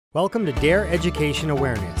Welcome to Dare Education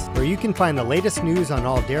Awareness, where you can find the latest news on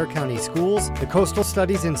all Dare County schools, the Coastal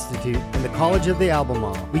Studies Institute, and the College of the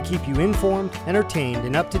Albemarle. We keep you informed, entertained,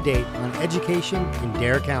 and up to date on education in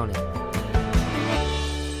Dare County.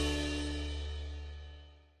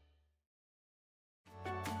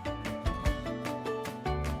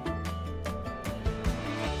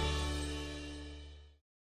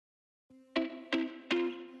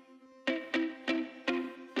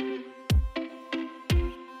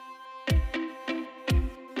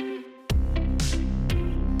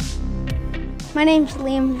 My name's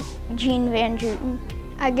Liam Jean Van Druten.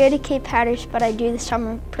 I go to Cape Hatteras, but I do the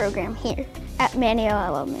summer program here at Manio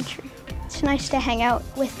Elementary. It's nice to hang out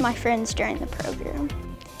with my friends during the program.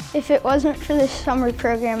 If it wasn't for the summer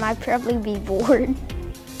program, I'd probably be bored.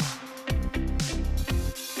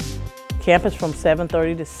 Camp is from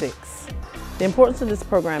 7:30 to 6. The importance of this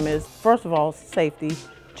program is, first of all, safety.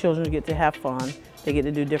 Children get to have fun. They get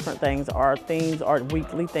to do different things. Our themes are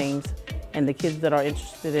weekly themes. And the kids that are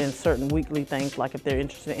interested in certain weekly things, like if they're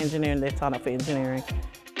interested in engineering, they sign up for engineering.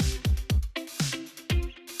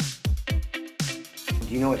 Do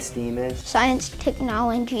you know what STEAM is? Science,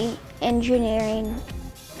 technology, engineering,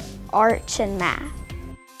 arts, and math.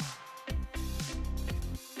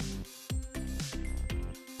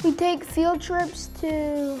 We take field trips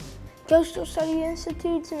to Coastal Studies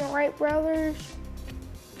Institutes and the Wright Brothers.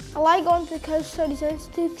 I like going to the Coastal Studies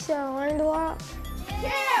Institute because I learned a lot.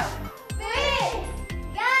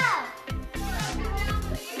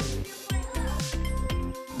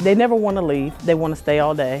 They never want to leave. They want to stay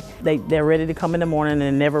all day. They're ready to come in the morning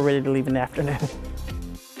and never ready to leave in the afternoon.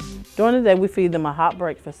 During the day, we feed them a hot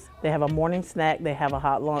breakfast. They have a morning snack, they have a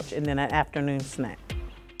hot lunch, and then an afternoon snack.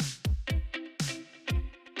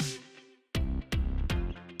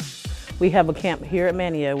 We have a camp here at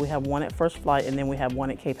Manio. We have one at First Flight, and then we have one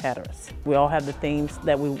at Cape Hatteras. We all have the themes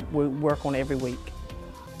that we work on every week.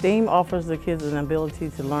 STEAM offers the kids an ability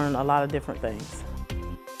to learn a lot of different things.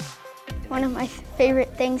 One of my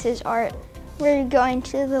favorite things is art. We're going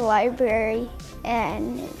to the library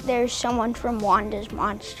and there's someone from Wanda's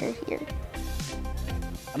Monster here.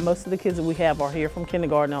 Most of the kids that we have are here from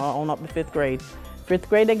kindergarten on up to 5th grade. 5th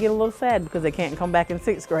grade they get a little sad because they can't come back in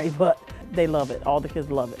 6th grade, but they love it. All the kids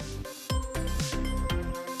love it.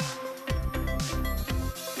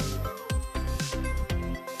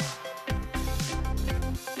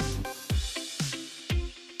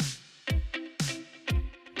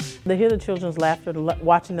 To hear the children's laughter,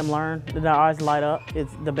 watching them learn, their eyes light up, is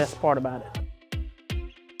the best part about it.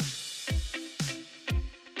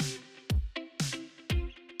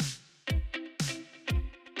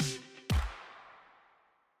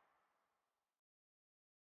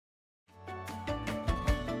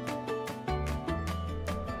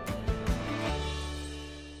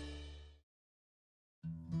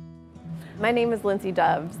 My name is Lindsay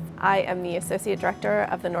Doves. I am the Associate Director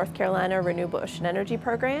of the North Carolina Renewable Ocean Energy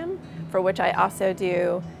Program, for which I also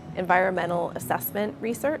do environmental assessment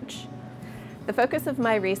research. The focus of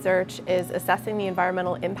my research is assessing the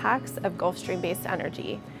environmental impacts of Gulf Stream-based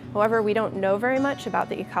energy. However, we don't know very much about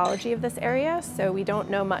the ecology of this area, so we don't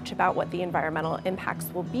know much about what the environmental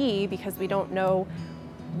impacts will be because we don't know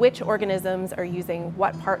which organisms are using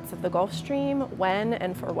what parts of the Gulf Stream, when,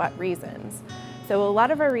 and for what reasons. So a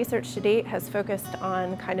lot of our research to date has focused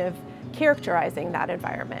on kind of characterizing that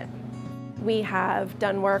environment. We have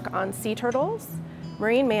done work on sea turtles,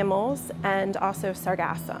 marine mammals, and also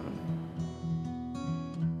sargassum.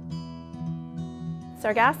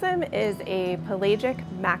 Sargassum is a pelagic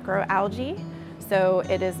macroalgae, so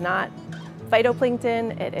it is not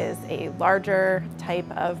phytoplankton, it is a larger type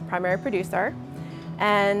of primary producer,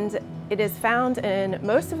 and it is found in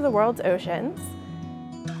most of the world's oceans.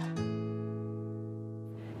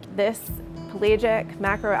 This pelagic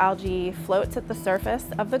macroalgae floats at the surface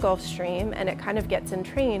of the Gulf Stream and it kind of gets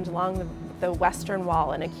entrained along the western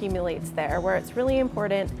wall and accumulates there, where it's really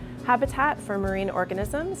important habitat for marine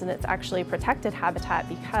organisms, and it's actually protected habitat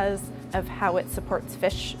because of how it supports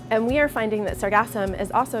fish. And we are finding that sargassum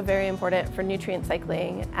is also very important for nutrient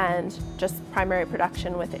cycling and just primary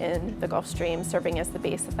production within the Gulf Stream, serving as the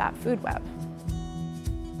base of that food web.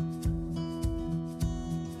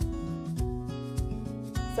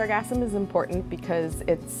 Sargassum is important because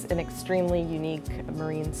it's an extremely unique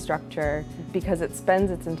marine structure. Because it spends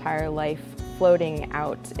its entire life floating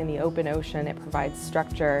out in the open ocean, it provides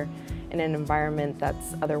structure in an environment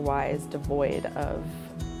that's otherwise devoid of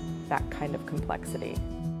that kind of complexity.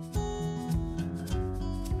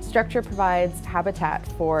 Structure provides habitat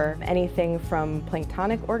for anything from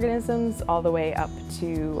planktonic organisms all the way up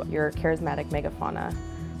to your charismatic megafauna,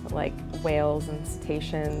 like whales and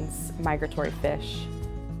cetaceans, migratory fish.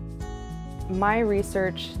 My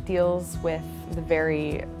research deals with the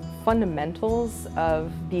very fundamentals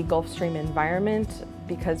of the Gulf Stream environment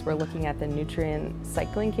because we're looking at the nutrient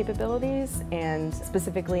cycling capabilities and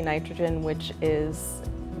specifically nitrogen, which is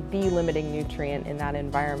the limiting nutrient in that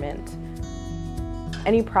environment.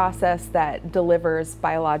 Any process that delivers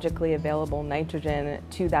biologically available nitrogen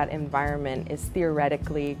to that environment is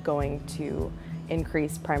theoretically going to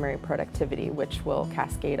increase primary productivity, which will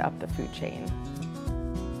cascade up the food chain.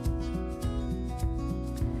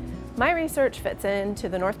 My research fits into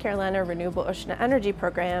the North Carolina Renewable Ocean Energy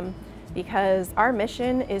Program because our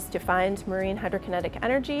mission is to find marine hydrokinetic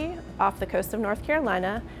energy off the coast of North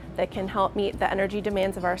Carolina that can help meet the energy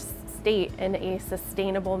demands of our state in a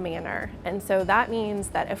sustainable manner. And so that means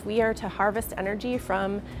that if we are to harvest energy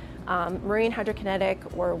from marine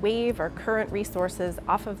hydrokinetic or wave or current resources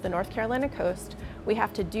off of the North Carolina coast, we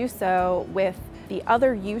have to do so with the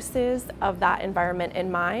other uses of that environment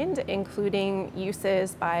in mind, including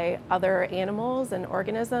uses by other animals and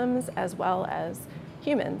organisms as well as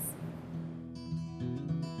humans.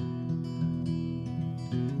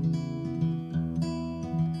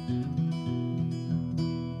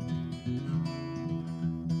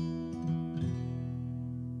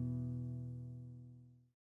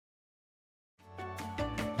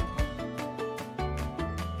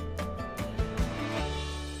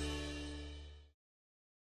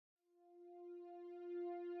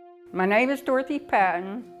 My name is Dorothy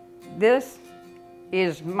Patton. This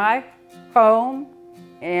is my home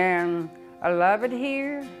and I love it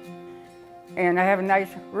here. And I have a nice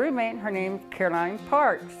roommate, her name's Caroline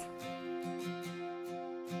Parks.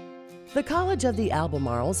 The College of the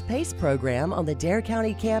Albemarle's PACE program on the Dare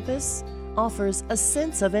County campus offers a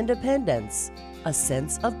sense of independence, a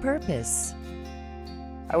sense of purpose.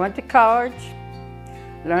 I went to college,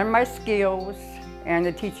 learned my skills, and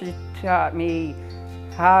the teacher taught me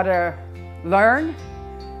how to learn,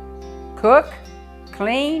 cook,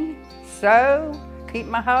 clean, sew, keep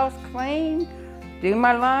my house clean, do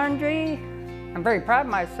my laundry. I'm very proud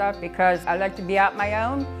of myself because I like to be out my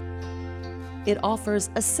own. It offers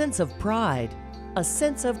a sense of pride, a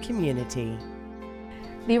sense of community.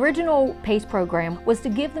 The original PACE program was to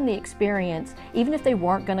give them the experience, even if they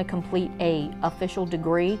weren't going to complete an official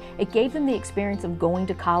degree, it gave them the experience of going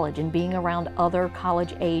to college and being around other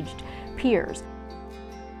college-aged peers.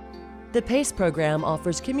 The PACE program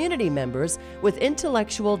offers community members with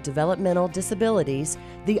intellectual developmental disabilities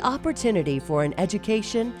the opportunity for an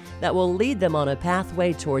education that will lead them on a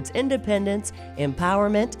pathway towards independence,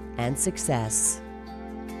 empowerment, and success.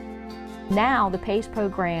 Now the PACE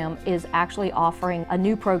program is actually offering a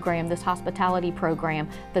new program, this hospitality program,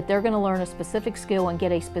 that they're going to learn a specific skill and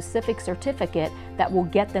get a specific certificate that will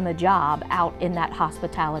get them a job out in that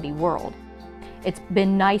hospitality world. It's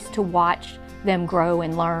been nice to watch them grow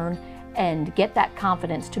and learn and get that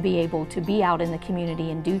confidence to be able to be out in the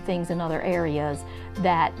community and do things in other areas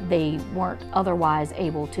that they weren't otherwise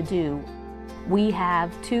able to do. We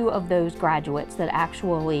have 2 of those graduates that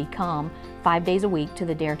actually come 5 days a week to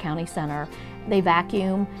the Dare County Center. They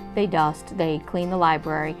vacuum, they dust, they clean the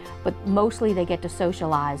library, but mostly they get to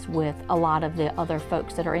socialize with a lot of the other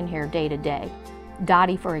folks that are in here day to day.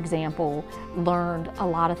 Dottie, for example, learned a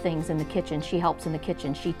lot of things in the kitchen. She helps in the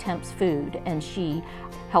kitchen. She temps food and she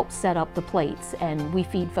helps set up the plates, and we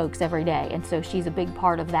feed folks every day, and so she's a big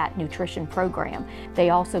part of that nutrition program. They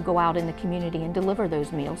also go out in the community and deliver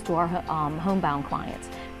those meals to our homebound clients.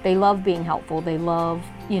 They love being helpful. They love,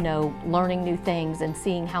 learning new things and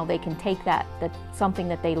seeing how they can take that's something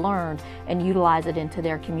that they learned and utilize it into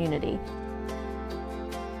their community.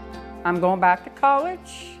 I'm going back to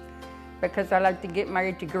college because I like to get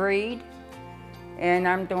my degree, and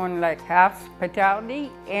I'm doing like hospitality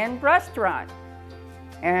and restaurant.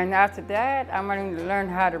 And after that, I'm going to learn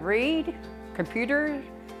how to read, computers,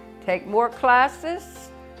 take more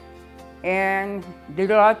classes, and do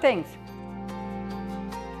a lot of things.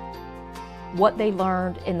 What they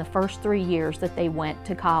learned in the first 3 years that they went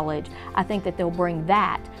to college, I think that they'll bring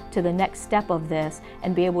that to the next step of this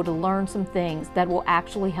and be able to learn some things that will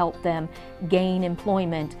actually help them gain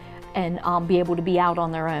employment and be able to be out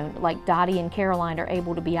on their own. Like Dottie and Caroline are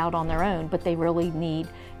able to be out on their own, but they really need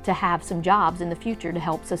to have some jobs in the future to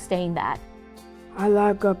help sustain that. I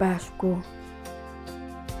like basketball.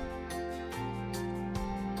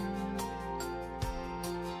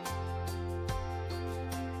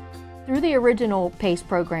 Through the original PACE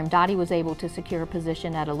program, Dottie was able to secure a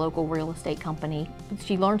position at a local real estate company.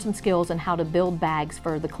 She learned some skills on how to build bags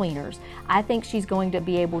for the cleaners. I think she's going to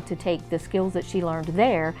be able to take the skills that she learned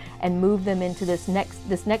there and move them into this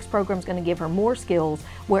next program is going to give her more skills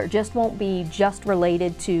where it just won't be just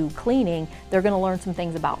related to cleaning. They're going to learn some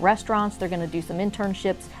things about restaurants, they're going to do some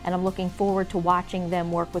internships, and I'm looking forward to watching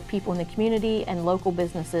them work with people in the community and local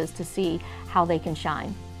businesses to see how they can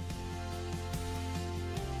shine.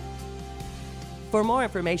 For more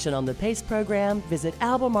information on the PACE program, visit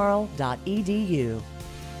albemarle.edu.